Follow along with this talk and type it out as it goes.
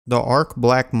The ARK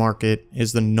black market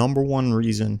is the #1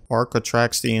 reason ARK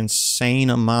attracts the insane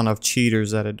amount of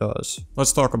cheaters that it does.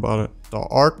 Let's talk about it. The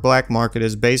ARK black market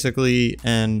is basically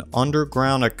an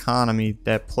underground economy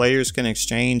that players can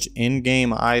exchange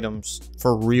in-game items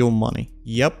for real money.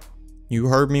 Yep, you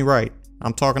heard me right.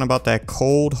 I'm talking about that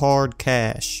cold hard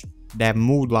cash, that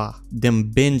moolah,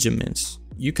 them Benjamins.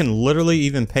 You can literally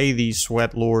even pay these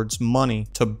sweat lords money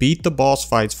to beat the boss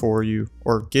fights for you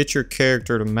or get your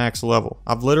character to max level.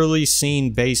 I've literally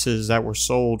seen bases that were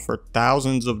sold for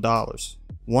thousands of dollars.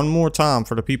 One more time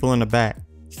for the people in the back.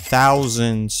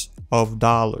 Thousands of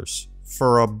dollars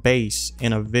for a base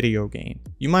in a video game.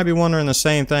 You might be wondering the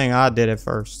same thing I did at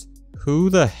first. Who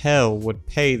the hell would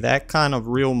pay that kind of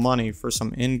real money for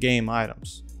some in-game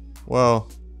items?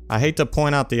 Well, I hate to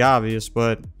point out the obvious,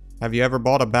 but have you ever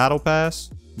bought a battle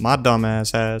pass? My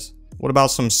dumbass has. What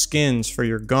about some skins for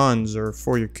your guns or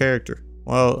for your character?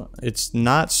 Well, it's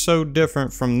not so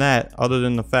different from that other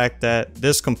than the fact that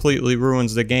this completely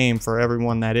ruins the game for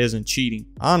everyone that isn't cheating.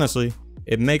 Honestly,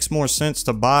 it makes more sense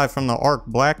to buy from the ARK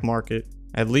black market.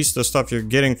 At least the stuff you're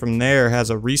getting from there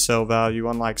has a resale value,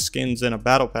 unlike skins in a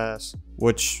battle pass.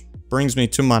 Which brings me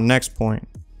to my next point,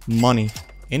 money.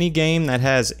 Any game that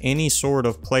has any sort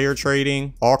of player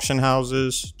trading, auction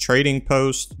houses, trading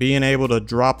posts, being able to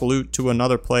drop loot to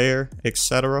another player,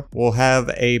 etc. will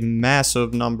have a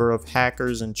massive number of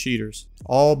hackers and cheaters.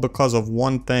 All because of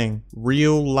one thing,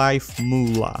 real life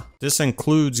moolah. This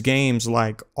includes games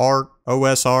like ARK,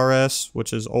 OSRS,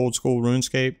 which is old school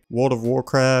RuneScape, World of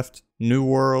Warcraft, New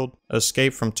World,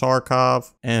 Escape from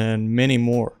Tarkov, and many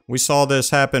more. We saw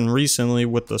this happen recently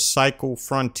with the Cycle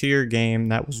Frontier game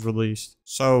that was released.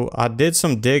 So I did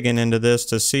some digging into this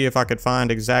to see if I could find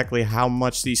exactly how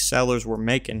much these sellers were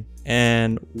making.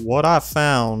 And what I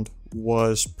found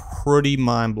was pretty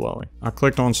mind-blowing. I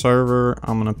clicked on server.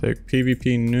 I'm gonna pick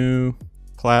PvP new,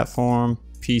 platform,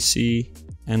 PC,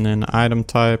 and then item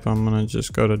type. I'm gonna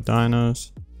just go to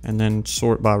dinos and then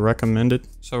sort by recommended.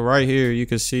 So right here you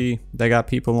can see they got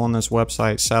people on this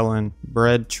website selling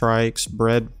bred trikes,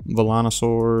 bred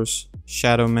Volanosaurs,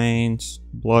 shadow mains,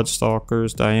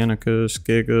 bloodstalkers, Dianicas,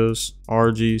 Gigas,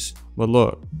 Argies. But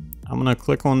look, I'm gonna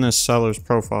click on this seller's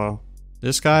profile.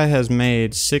 This guy has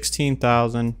made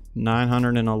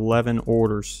 16,911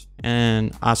 orders,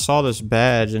 and I saw this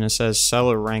badge and it says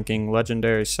seller ranking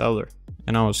legendary seller,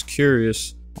 and I was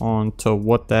curious on to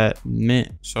what that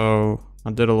meant. So I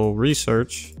did a little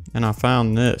research and I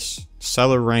found this.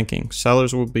 Seller ranking.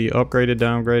 Sellers will be upgraded,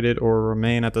 downgraded, or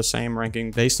remain at the same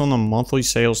ranking based on the monthly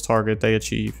sales target they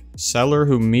achieve. Seller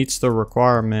who meets the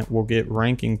requirement will get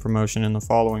ranking promotion in the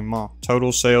following month.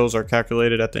 Total sales are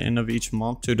calculated at the end of each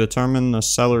month to determine the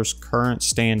seller's current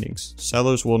standings.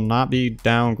 Sellers will not be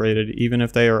downgraded even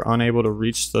if they are unable to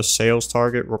reach the sales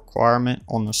target requirement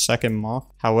on the second month.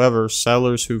 However,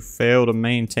 sellers who fail to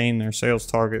maintain their sales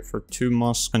target for 2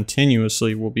 months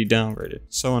continuously will be downgraded.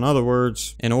 So in other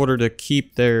words, in order to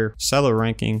keep their seller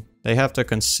ranking, they have to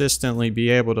consistently be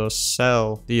able to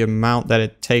sell the amount that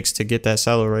it takes to get that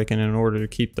seller ranking in order to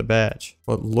keep the badge.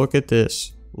 But look at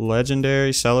this.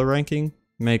 Legendary seller ranking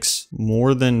makes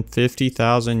more than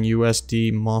 50,000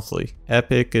 USD monthly.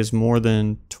 Epic is more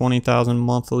than 20,000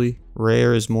 monthly.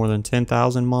 Rare is more than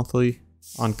 10,000 monthly.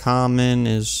 Uncommon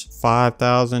is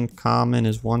 5,000, common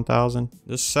is 1,000.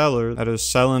 This seller that is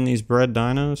selling these bred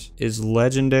dinos is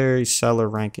legendary seller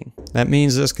ranking. That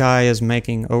means this guy is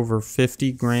making over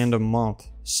 50 grand a month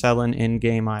selling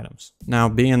in-game items. Now,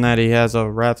 being that he has a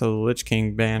Wrath of the Lich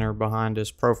King banner behind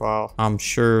his profile, I'm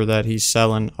sure that he's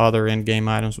selling other in-game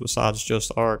items besides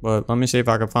just ARK. But let me see if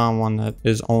I can find one that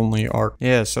is only ARK.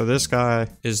 Yeah, so this guy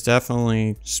is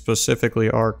definitely specifically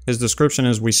ARK. His description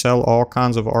is, we sell all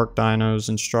kinds of ARK dinos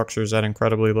and structures at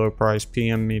incredibly low price.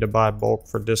 PM me to buy bulk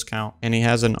for discount. And he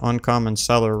has an uncommon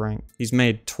seller rank. He's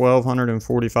made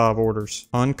 1,245 orders.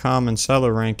 Uncommon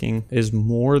seller ranking is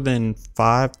more than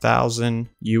 5,000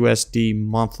 USD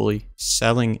monthly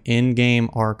selling in-game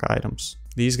ARK items.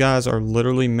 These guys are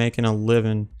literally making a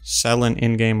living selling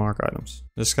in-game ARK items.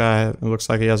 This guy looks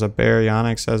like he has a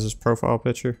baryonyx as his profile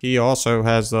picture. He also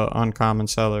has the uncommon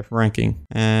seller ranking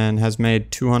and has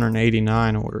made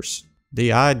 289 orders.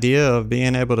 The idea of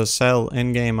being able to sell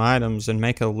in-game items and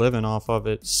make a living off of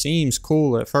it seems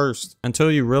cool at first, until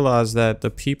you realize that the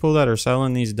people that are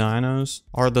selling these dinos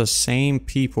are the same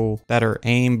people that are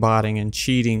aimbotting and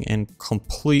cheating and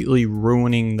completely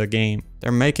ruining the game.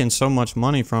 they're making so much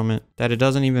money from it that it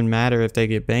doesn't even matter if they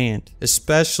get banned.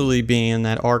 Especially being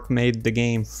that ARK made the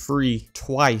game free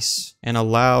twice and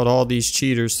allowed all these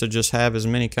cheaters to just have as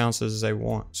many counts as they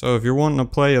want. So if you're wanting to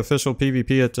play official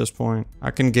PvP at this point,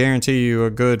 I can guarantee you a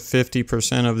good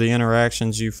 50% of the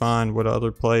interactions you find with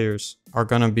other players are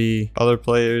going to be other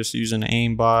players using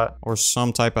aimbot or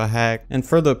some type of hack. And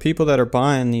for the people that are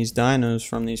buying these dinos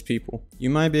from these people, you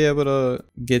might be able to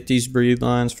get these breed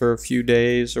lines for a few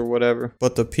days or whatever,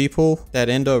 but the people that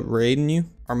end up raiding you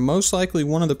are most likely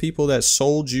one of the people that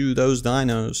sold you those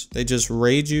dinos. They just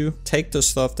raid you, take the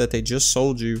stuff that they just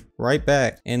sold you right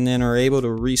back, and then are able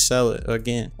to resell it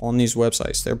again on these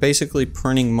websites. They're basically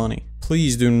printing money.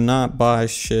 Please do not buy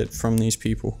shit from these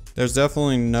people. There's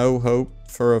definitely no hope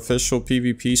for official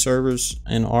PvP servers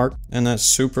in ARK, and that's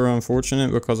super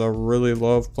unfortunate because I really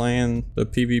love playing the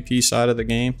PvP side of the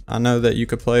game. I know that you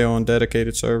could play on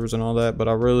dedicated servers and all that, but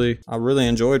I really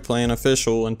enjoyed playing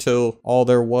official until all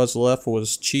there was left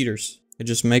was cheaters. It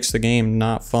just makes the game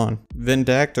not fun.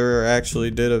 Vindactor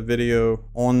actually did a video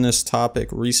on this topic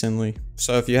recently,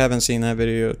 so if you haven't seen that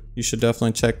video, you should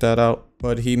definitely check that out.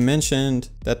 But he mentioned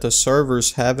that the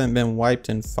servers haven't been wiped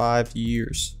in 5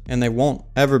 years, and they won't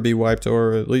ever be wiped,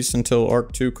 or at least until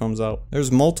ARK 2 comes out.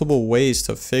 There's multiple ways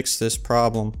to fix this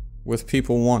problem with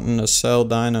people wanting to sell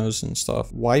dinos and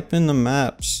stuff. Wiping the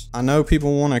maps. I know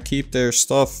people want to keep their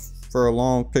stuff for a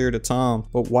long period of time,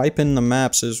 but wiping the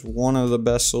maps is one of the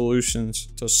best solutions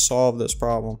to solve this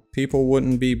problem. People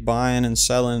wouldn't be buying and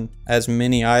selling as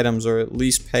many items, or at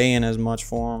least paying as much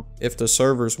for them, if the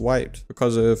server's wiped.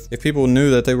 Because if people knew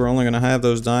that they were only going to have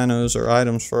those dinos or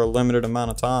items for a limited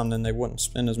amount of time, then they wouldn't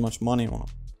spend as much money on them.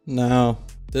 Now,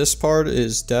 this part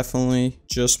is definitely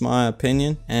just my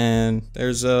opinion, and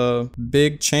there's a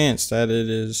big chance that it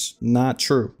is not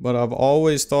true, but I've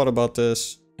always thought about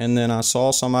this. And then I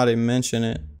saw somebody mention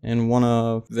it in one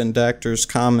of Vindactor's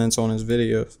comments on his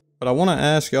videos. But I want to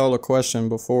ask y'all a question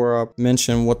before I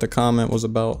mention what the comment was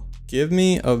about. Give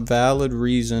me a valid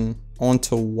reason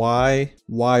onto why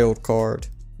Wildcard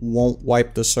won't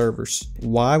wipe the servers.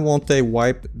 Why won't they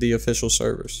wipe the official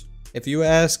servers? If you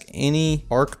ask any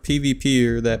ARK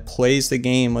PvPer that plays the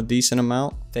game a decent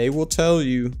amount, they will tell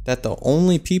you that the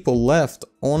only people left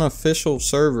on official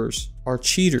servers are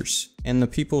cheaters and the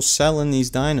people selling these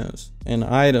dinos and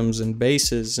items and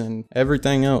bases and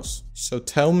everything else. So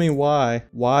tell me why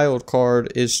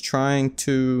Wildcard is trying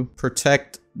to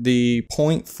protect the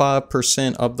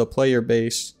 0.5% of the player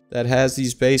base that has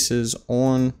these bases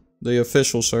on the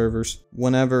official servers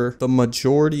whenever the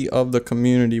majority of the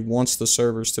community wants the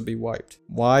servers to be wiped.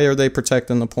 Why are they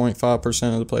protecting the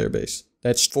 0.5% of the player base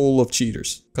that's full of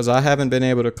cheaters? Because I haven't been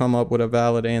able to come up with a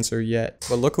valid answer yet.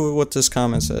 But look at what this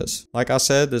comment says. Like I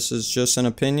said, this is just an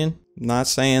opinion. I'm not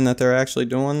saying that they're actually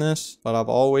doing this, but I've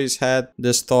always had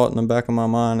this thought in the back of my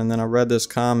mind, and then I read this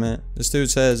comment. This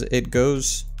dude says, it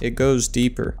goes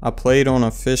deeper. I played on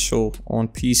official on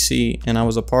PC, and I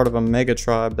was a part of a mega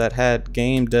tribe that had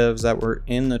game devs that were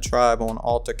in the tribe on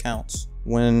alt accounts.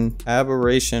 When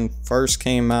Aberration first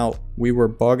came out, we were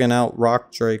bugging out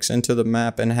rock drakes into the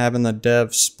map and having the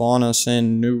devs spawn us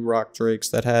in new rock drakes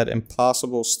that had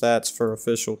impossible stats for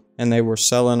official, and they were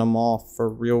selling them off for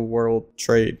real world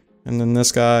trade. And then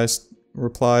this guy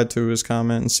replied to his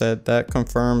comment and said, that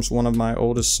confirms one of my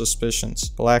oldest suspicions.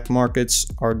 Black markets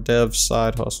are dev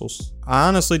side hustles. I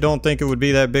honestly don't think it would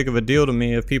be that big of a deal to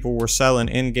me if people were selling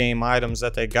in-game items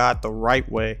that they got the right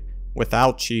way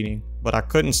without cheating. But I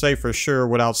couldn't say for sure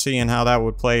without seeing how that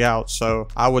would play out, so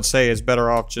I would say it's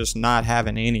better off just not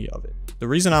having any of it. The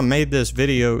reason I made this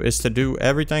video is to do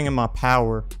everything in my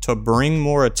power to bring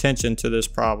more attention to this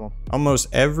problem. Almost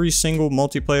every single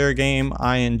multiplayer game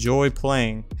I enjoy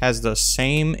playing has the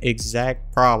same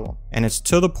exact problem, and it's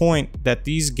to the point that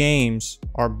these games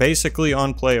are basically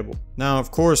unplayable. Now,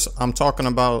 of course, I'm talking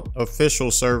about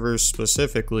official servers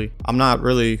specifically. I'm not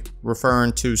really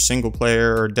referring to single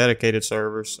player or dedicated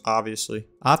servers, obviously.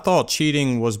 I thought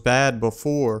cheating was bad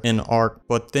before in ARK,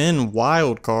 but then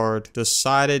Wildcard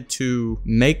decided to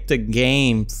make the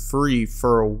game free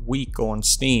for a week on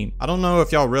Steam. I don't know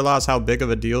if y'all realize how big of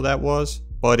a deal that was,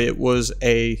 but it was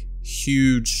a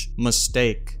huge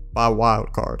mistake by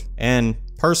Wildcard. And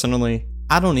personally,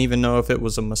 I don't even know if it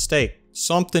was a mistake.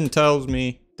 Something tells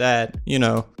me that, you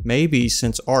know, maybe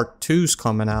since ARK 2's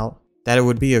coming out, that it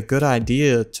would be a good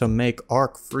idea to make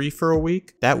ARK free for a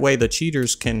week. That way the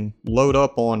cheaters can load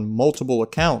up on multiple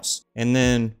accounts and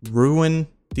then ruin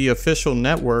the official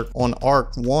network on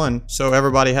ARK 1, so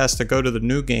everybody has to go to the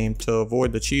new game to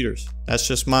avoid the cheaters. That's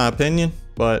just my opinion,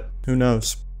 but who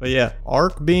knows? But yeah,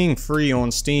 ARK being free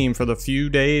on Steam for the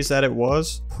few days that it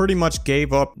was pretty much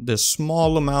gave up the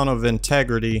small amount of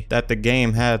integrity that the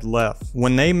game had left.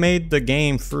 When they made the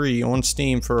game free on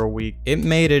Steam for a week, it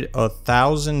made it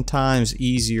 1,000 times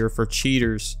easier for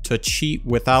cheaters to cheat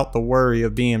without the worry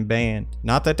of being banned.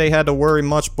 Not that they had to worry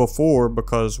much before,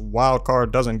 because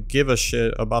Wildcard doesn't give a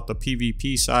shit about the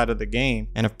PvP side of the game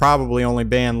and have probably only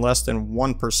banned less than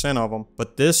 1% of them,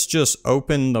 but this just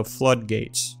opened the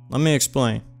floodgates. Let me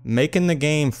explain. Making the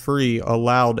game free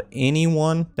allowed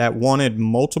anyone that wanted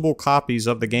multiple copies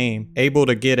of the game able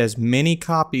to get as many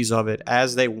copies of it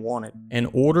as they wanted. In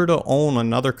order to own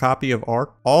another copy of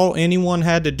ARK, all anyone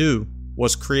had to do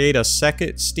was create a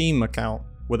second Steam account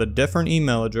with a different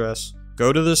email address,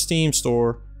 go to the Steam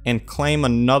store, and claim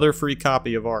another free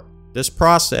copy of ARK. This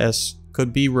process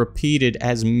could be repeated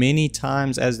as many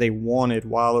times as they wanted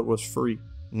while it was free.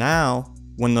 Now,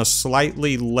 when the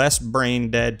slightly less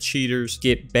brain dead cheaters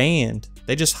get banned,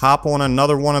 they just hop on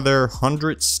another one of their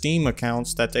 100 Steam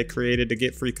accounts that they created to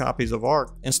get free copies of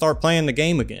ARK and start playing the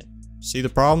game again. See the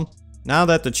problem? Now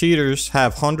that the cheaters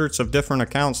have hundreds of different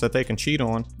accounts that they can cheat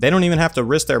on, they don't even have to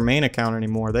risk their main account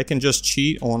anymore. They can just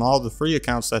cheat on all the free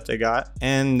accounts that they got,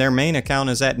 and their main account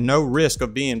is at no risk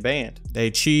of being banned. They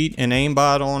cheat and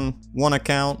aimbot on one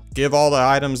account, give all the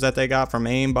items that they got from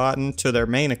aimbotting to their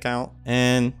main account,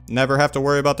 and never have to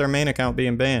worry about their main account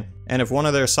being banned. And if one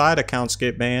of their side accounts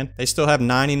get banned, they still have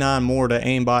 99 more to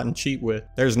aimbot and cheat with.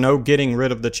 There's no getting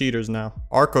rid of the cheaters now.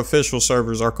 ARK official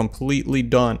servers are completely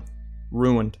done.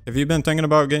 Ruined. If you've been thinking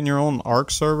about getting your own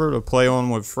ARK server to play on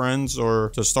with friends or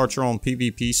to start your own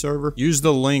PvP server, use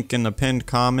the link in the pinned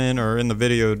comment or in the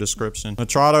video description.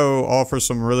 Nitrado offers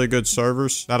some really good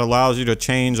servers that allows you to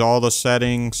change all the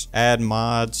settings, add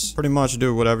mods, pretty much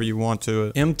do whatever you want to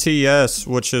it. MTS,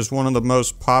 which is one of the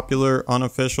most popular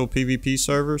unofficial PvP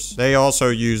servers, they also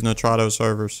use Nitrado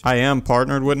servers. I am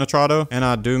partnered with Nitrado and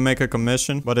I do make a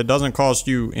commission, but it doesn't cost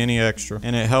you any extra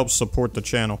and it helps support the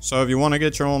channel. So if you want to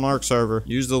get your own ARK server,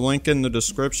 use the link in the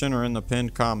description or in the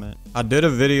pinned comment. I did a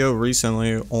video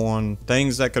recently on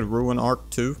things that could ruin ARK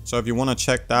 2, so if you want to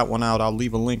check that one out, I'll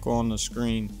leave a link on the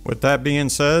screen. With that being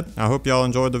said, I hope y'all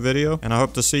enjoyed the video, and I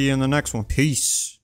hope to see you in the next one. Peace.